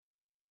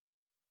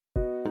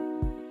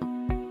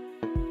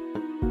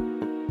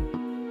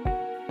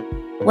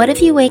What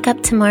if you wake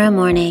up tomorrow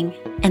morning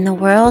and the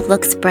world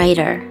looks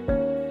brighter?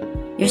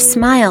 Your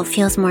smile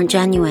feels more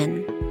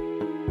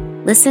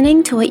genuine.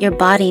 Listening to what your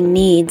body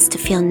needs to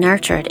feel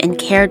nurtured and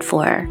cared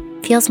for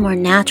feels more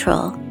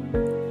natural.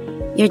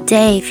 Your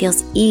day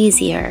feels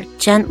easier,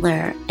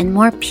 gentler, and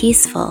more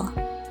peaceful.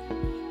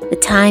 The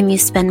time you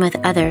spend with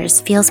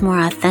others feels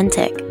more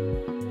authentic.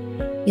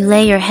 You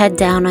lay your head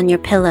down on your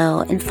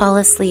pillow and fall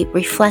asleep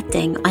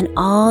reflecting on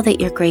all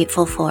that you're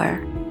grateful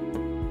for.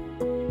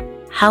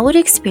 How would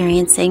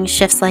experiencing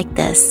shifts like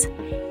this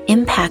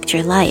impact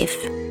your life?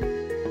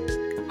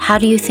 How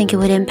do you think it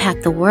would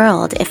impact the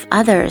world if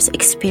others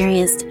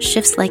experienced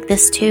shifts like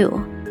this too?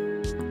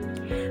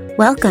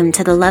 Welcome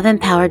to the Love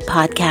Empowered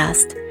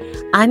Podcast.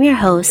 I'm your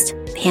host,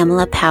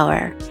 Pamela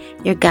Power,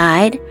 your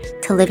guide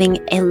to living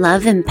a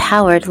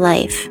love-empowered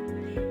life,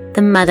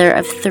 the mother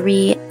of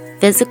 3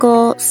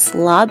 physical,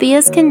 slobby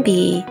as can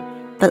be,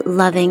 but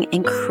loving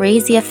and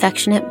crazy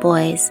affectionate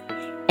boys,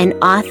 and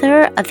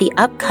author of the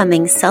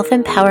upcoming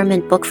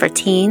self-empowerment book for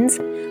teens,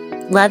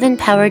 Love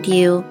Empowered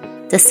You,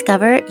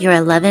 Discover Your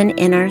 11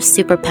 Inner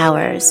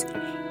Superpowers,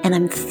 and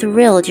I'm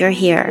thrilled you're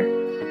here.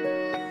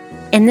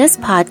 In this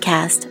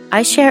podcast,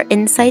 I share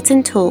insights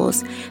and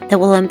tools that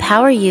will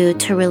empower you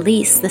to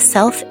release the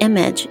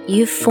self-image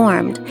you've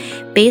formed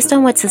based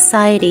on what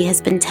society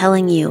has been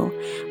telling you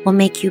will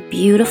make you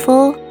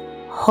beautiful,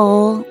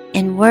 whole,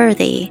 and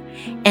worthy,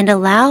 and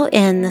allow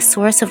in the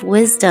source of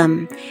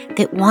wisdom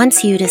that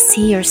wants you to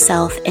see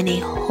yourself in a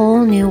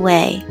whole new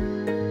way.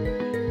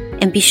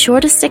 And be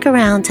sure to stick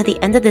around to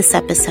the end of this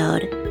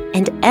episode,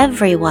 and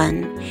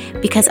everyone,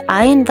 because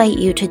I invite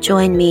you to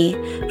join me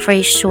for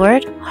a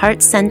short,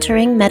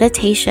 heart-centering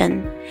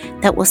meditation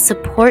that will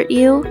support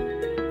you,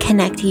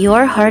 connect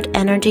your heart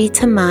energy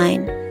to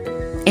mine,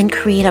 and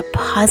create a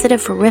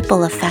positive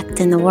ripple effect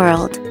in the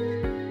world.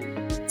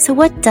 So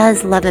what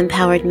does love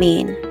empowered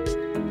mean?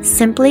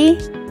 Simply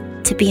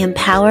to be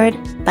empowered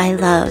by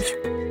love,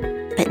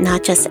 but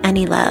not just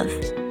any love,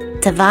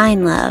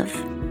 divine love,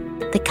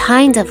 the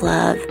kind of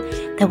love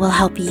that will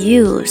help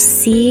you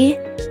see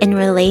and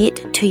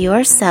relate to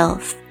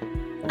yourself,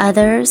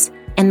 others,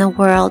 and the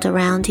world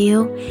around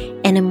you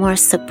in a more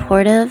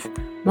supportive,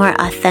 more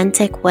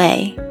authentic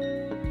way.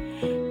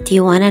 Do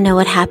you want to know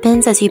what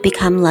happens as you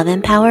become love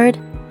empowered?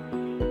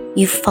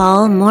 You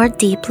fall more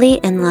deeply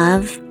in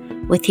love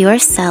with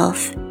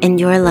yourself and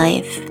your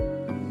life,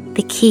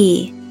 the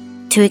key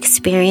to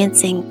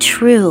experiencing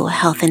true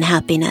health and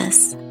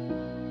happiness.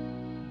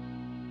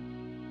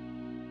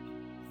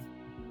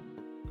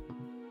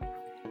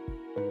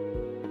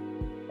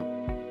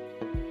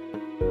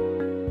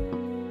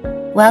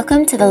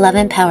 Welcome to the Love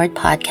Empowered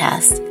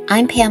Podcast.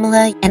 I'm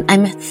Pamela, and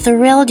I'm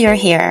thrilled you're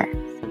here.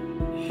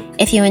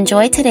 If you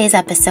enjoyed today's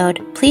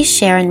episode, please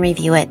share and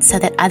review it so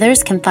that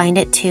others can find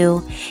it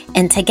too,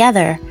 and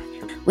together,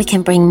 we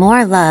can bring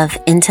more love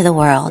into the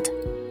world.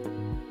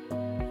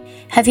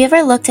 Have you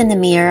ever looked in the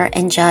mirror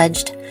and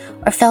judged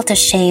or felt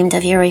ashamed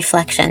of your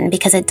reflection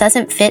because it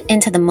doesn't fit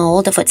into the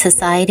mold of what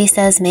society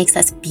says makes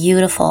us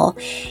beautiful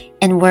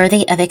and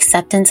worthy of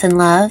acceptance and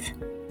love?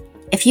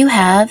 If you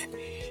have,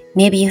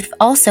 maybe you've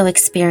also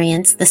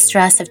experienced the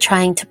stress of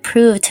trying to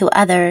prove to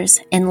others,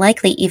 and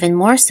likely even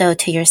more so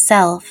to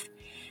yourself,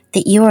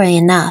 that you are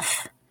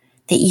enough,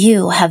 that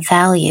you have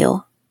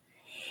value.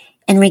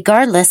 And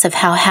regardless of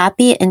how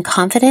happy and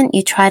confident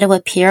you try to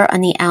appear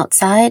on the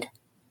outside,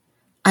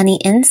 on the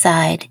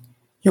inside,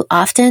 you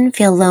often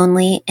feel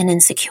lonely and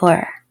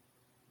insecure.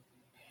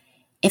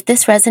 If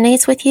this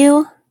resonates with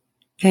you,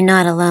 you're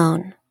not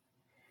alone.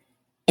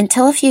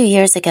 Until a few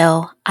years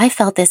ago, I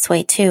felt this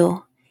way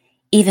too,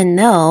 even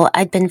though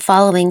I'd been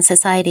following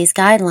society's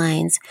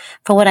guidelines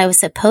for what I was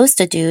supposed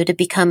to do to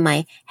become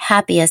my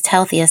happiest,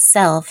 healthiest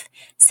self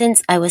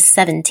since I was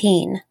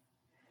 17.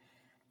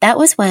 That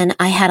was when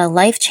I had a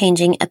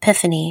life-changing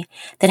epiphany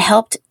that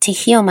helped to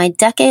heal my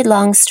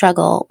decade-long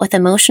struggle with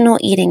emotional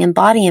eating and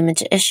body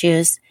image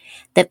issues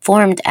that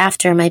formed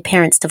after my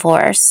parents'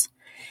 divorce.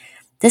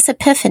 This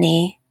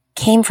epiphany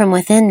came from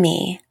within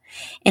me,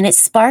 and it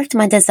sparked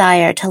my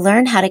desire to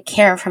learn how to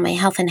care for my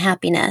health and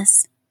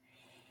happiness.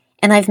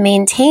 And I've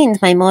maintained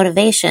my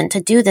motivation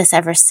to do this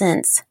ever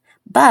since.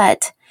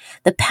 But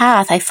the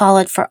path I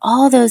followed for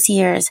all those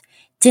years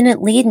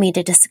didn't lead me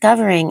to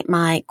discovering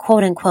my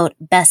quote-unquote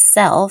best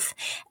self,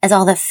 as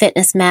all the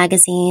fitness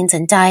magazines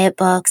and diet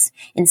books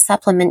and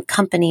supplement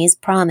companies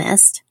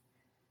promised.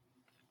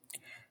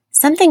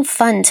 Something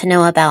fun to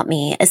know about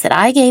me is that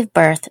I gave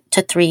birth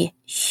to 3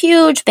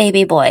 huge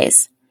baby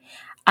boys.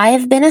 I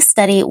have been a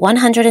steady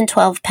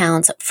 112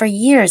 pounds for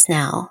years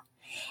now,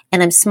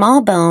 and I'm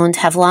small-boned,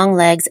 have long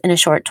legs, and a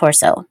short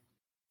torso.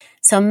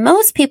 So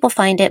most people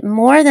find it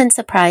more than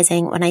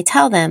surprising when I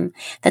tell them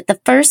that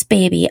the first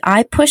baby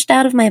I pushed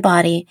out of my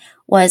body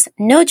was,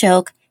 no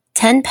joke,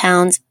 10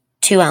 pounds,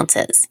 2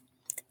 ounces.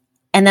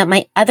 And that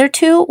my other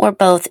 2 were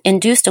both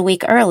induced a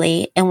week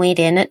early and weighed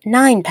in at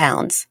 9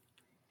 pounds.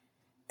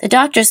 The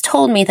doctors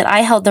told me that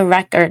I held the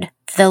record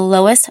for the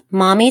lowest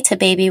mommy to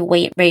baby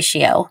weight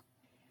ratio.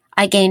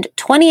 I gained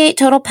 28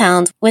 total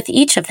pounds with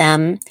each of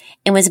them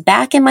and was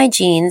back in my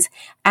jeans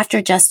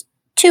after just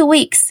 2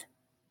 weeks.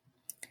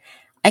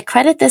 I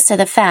credit this to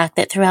the fact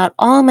that throughout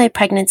all my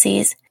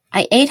pregnancies,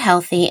 I ate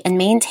healthy and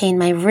maintained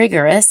my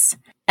rigorous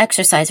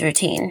exercise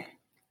routine.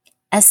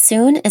 As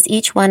soon as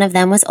each one of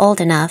them was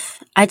old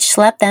enough, I'd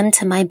schlep them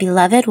to my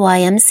beloved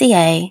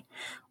YMCA,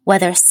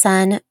 whether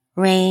sun,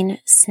 rain,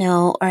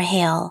 snow, or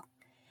hail.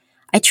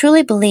 I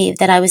truly believed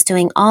that I was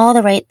doing all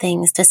the right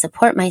things to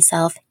support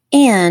myself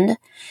and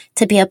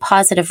to be a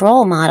positive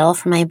role model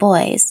for my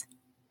boys.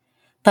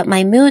 But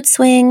my mood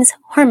swings,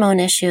 hormone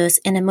issues,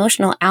 and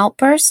emotional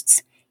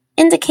outbursts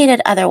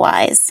indicated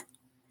otherwise.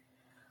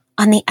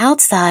 On the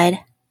outside,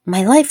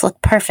 my life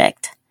looked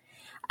perfect.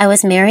 I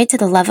was married to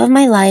the love of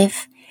my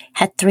life,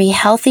 had 3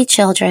 healthy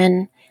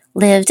children,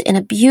 lived in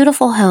a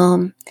beautiful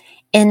home,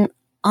 and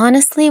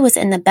honestly was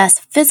in the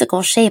best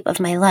physical shape of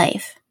my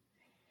life.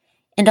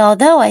 And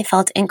although I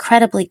felt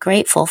incredibly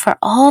grateful for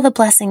all the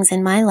blessings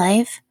in my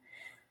life,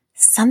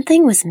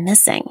 something was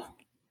missing.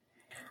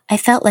 I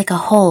felt like a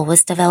hole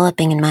was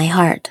developing in my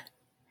heart.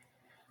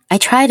 I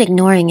tried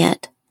ignoring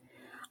it.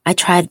 I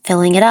tried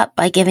filling it up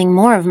by giving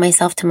more of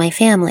myself to my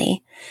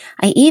family.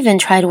 I even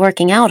tried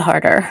working out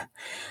harder.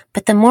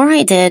 But the more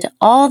I did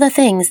all the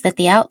things that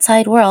the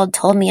outside world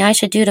told me I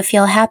should do to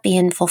feel happy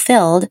and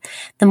fulfilled,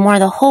 the more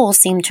the hole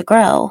seemed to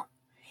grow.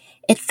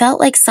 It felt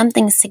like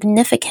something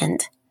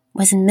significant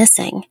was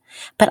missing,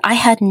 but I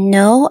had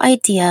no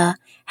idea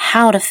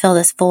how to fill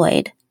this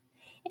void.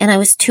 And I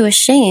was too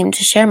ashamed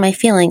to share my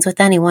feelings with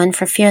anyone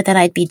for fear that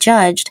I'd be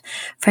judged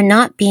for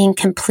not being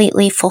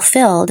completely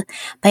fulfilled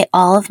by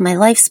all of my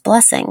life's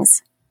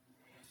blessings.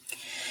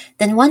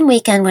 Then one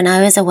weekend when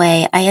I was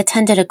away, I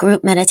attended a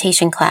group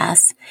meditation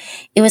class.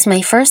 It was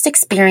my first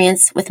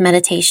experience with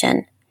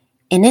meditation,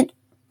 and it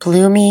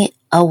blew me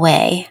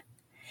away.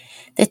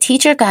 The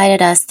teacher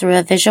guided us through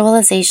a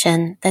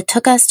visualization that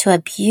took us to a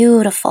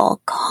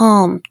beautiful,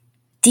 calm,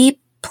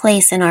 deep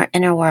place in our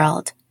inner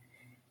world.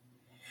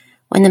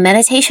 When the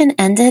meditation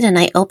ended and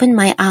I opened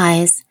my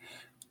eyes,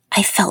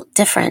 I felt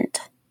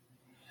different.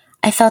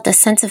 I felt a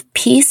sense of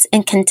peace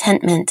and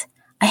contentment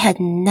I had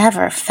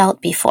never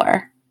felt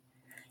before.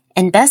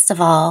 And best of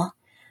all,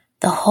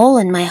 the hole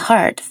in my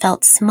heart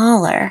felt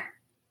smaller.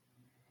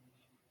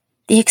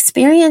 The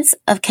experience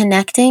of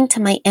connecting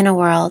to my inner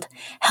world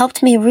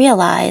helped me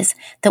realize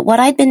that what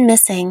I'd been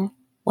missing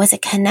was a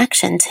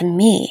connection to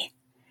me,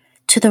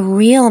 to the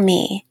real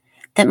me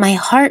that my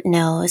heart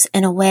knows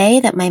in a way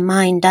that my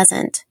mind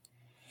doesn't.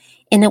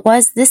 And it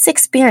was this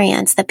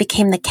experience that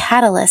became the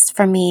catalyst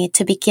for me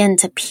to begin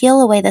to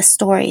peel away the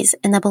stories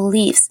and the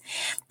beliefs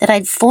that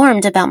I'd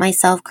formed about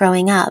myself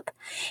growing up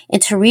and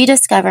to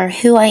rediscover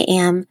who I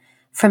am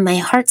from my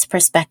heart's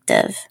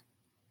perspective.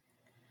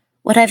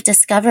 What I've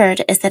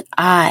discovered is that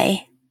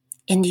I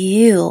and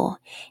you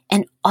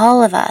and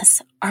all of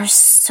us are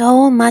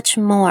so much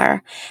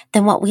more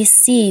than what we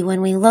see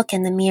when we look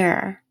in the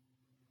mirror.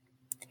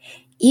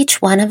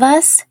 Each one of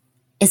us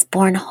is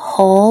born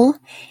whole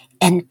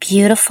and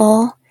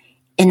beautiful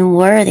and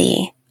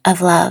worthy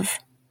of love.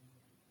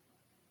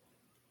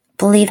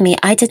 Believe me,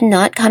 I did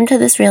not come to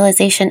this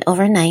realization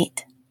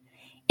overnight.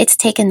 It's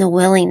taken the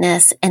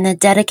willingness and the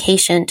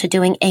dedication to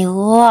doing a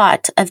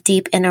lot of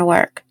deep inner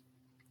work.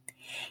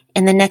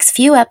 In the next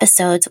few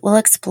episodes, we'll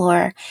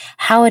explore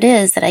how it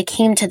is that I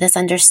came to this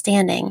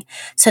understanding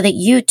so that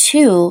you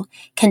too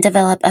can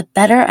develop a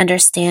better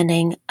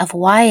understanding of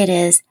why it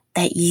is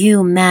that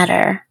you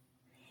matter.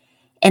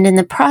 And in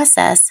the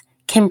process,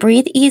 can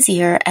breathe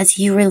easier as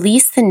you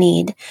release the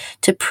need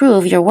to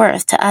prove your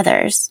worth to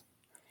others.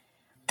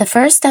 The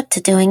first step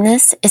to doing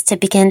this is to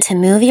begin to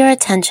move your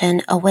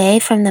attention away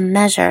from the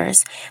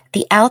measures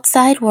the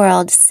outside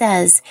world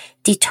says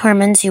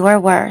determines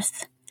your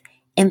worth,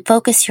 and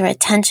focus your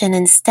attention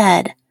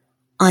instead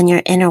on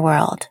your inner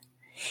world,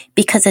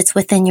 because it's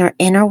within your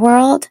inner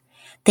world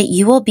that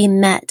you will be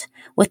met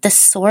with the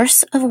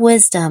source of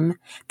wisdom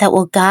that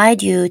will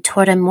guide you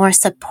toward a more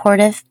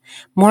supportive,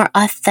 more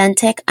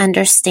authentic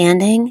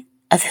understanding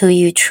of who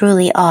you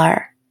truly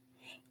are.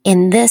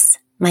 And this,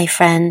 my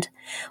friend,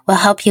 will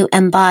help you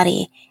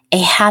embody a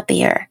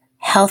happier,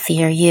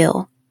 healthier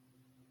you.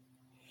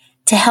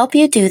 To help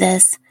you do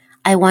this,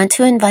 I want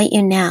to invite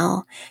you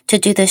now to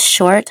do this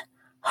short,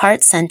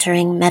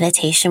 heart-centering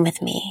meditation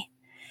with me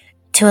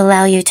to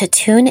allow you to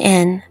tune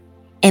in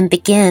and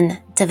begin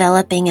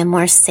developing a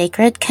more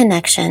sacred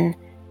connection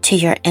to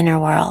your inner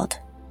world.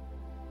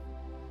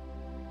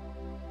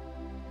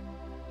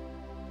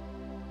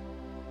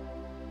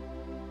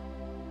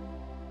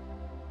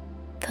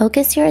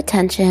 Focus your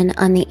attention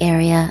on the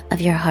area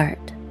of your heart.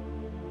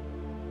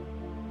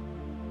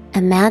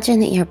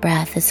 Imagine that your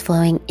breath is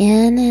flowing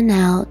in and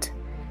out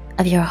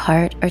of your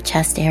heart or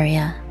chest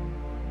area,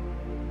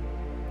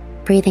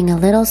 breathing a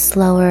little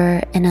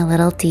slower and a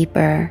little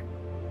deeper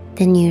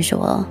than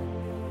usual.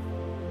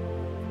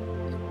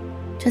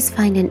 Just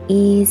find an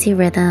easy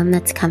rhythm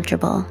that's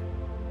comfortable.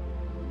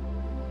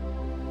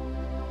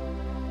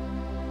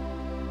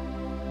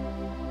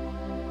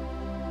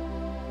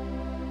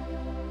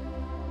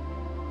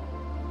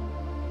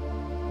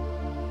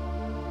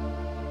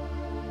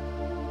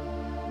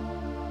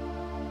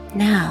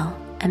 Now,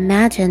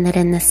 imagine that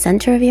in the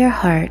center of your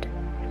heart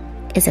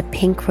is a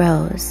pink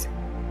rose,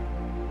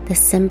 the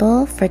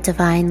symbol for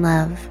divine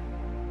love.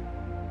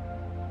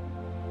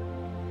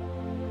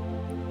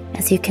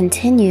 As you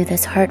continue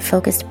this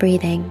heart-focused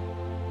breathing,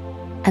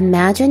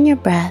 imagine your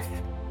breath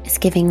is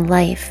giving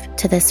life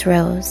to this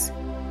rose,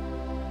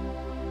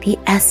 the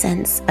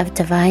essence of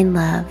divine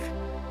love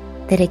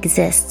that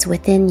exists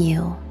within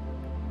you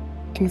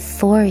and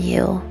for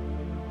you,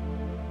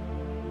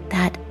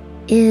 that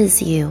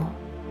is you.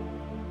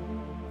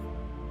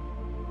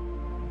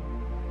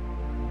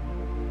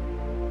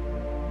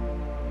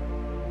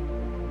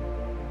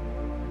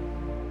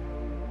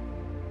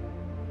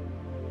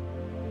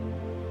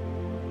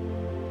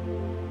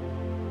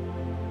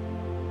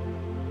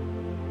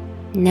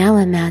 Now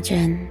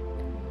imagine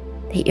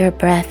that your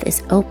breath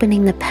is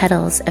opening the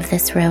petals of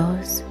this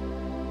rose.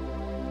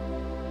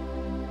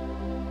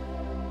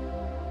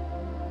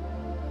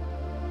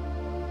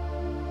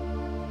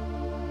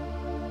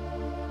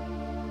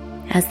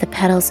 As the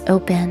petals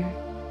open,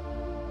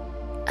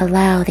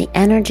 allow the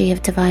energy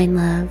of divine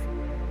love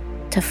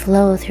to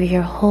flow through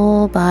your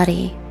whole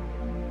body.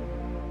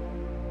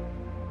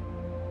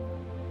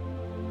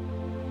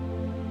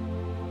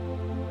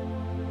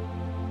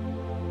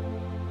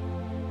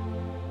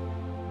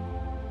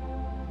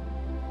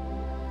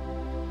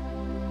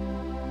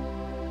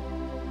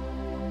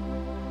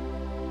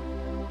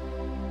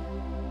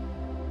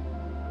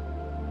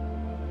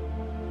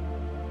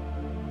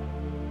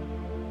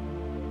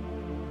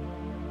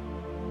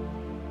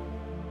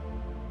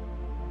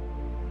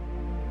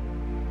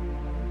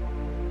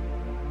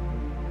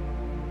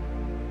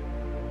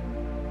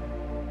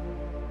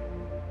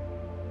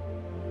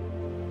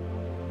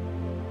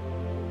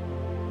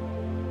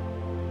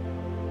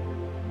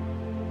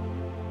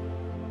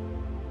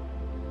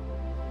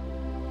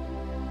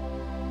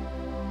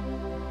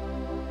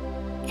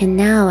 And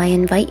now I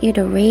invite you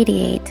to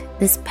radiate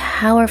this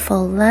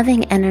powerful,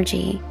 loving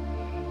energy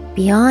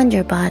beyond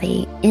your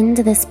body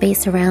into the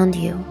space around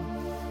you.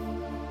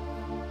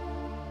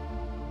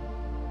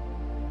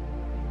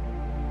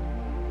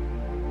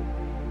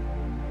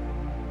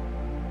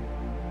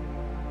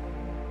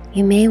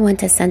 You may want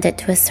to send it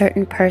to a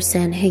certain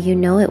person who you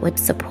know it would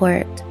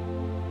support,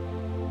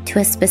 to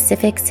a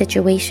specific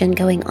situation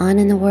going on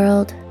in the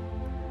world,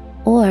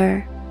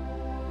 or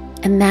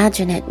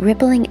imagine it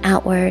rippling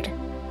outward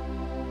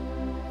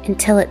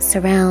until it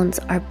surrounds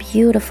our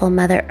beautiful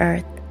Mother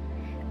Earth,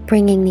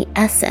 bringing the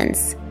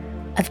essence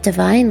of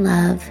divine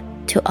love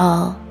to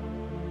all.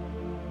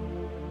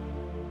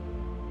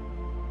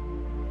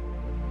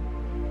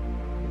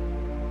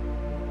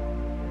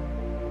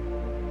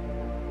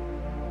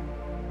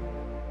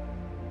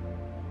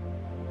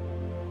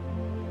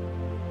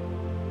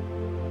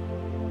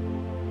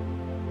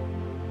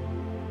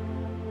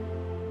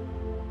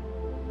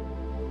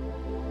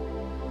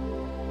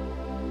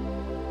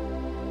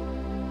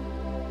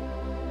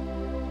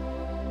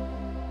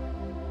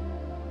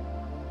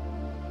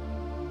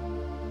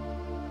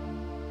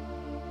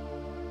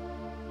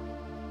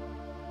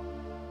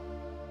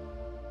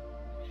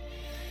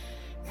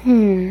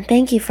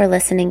 Thank you for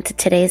listening to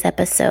today's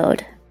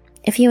episode.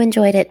 If you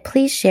enjoyed it,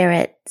 please share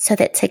it so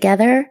that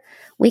together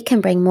we can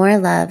bring more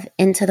love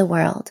into the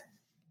world.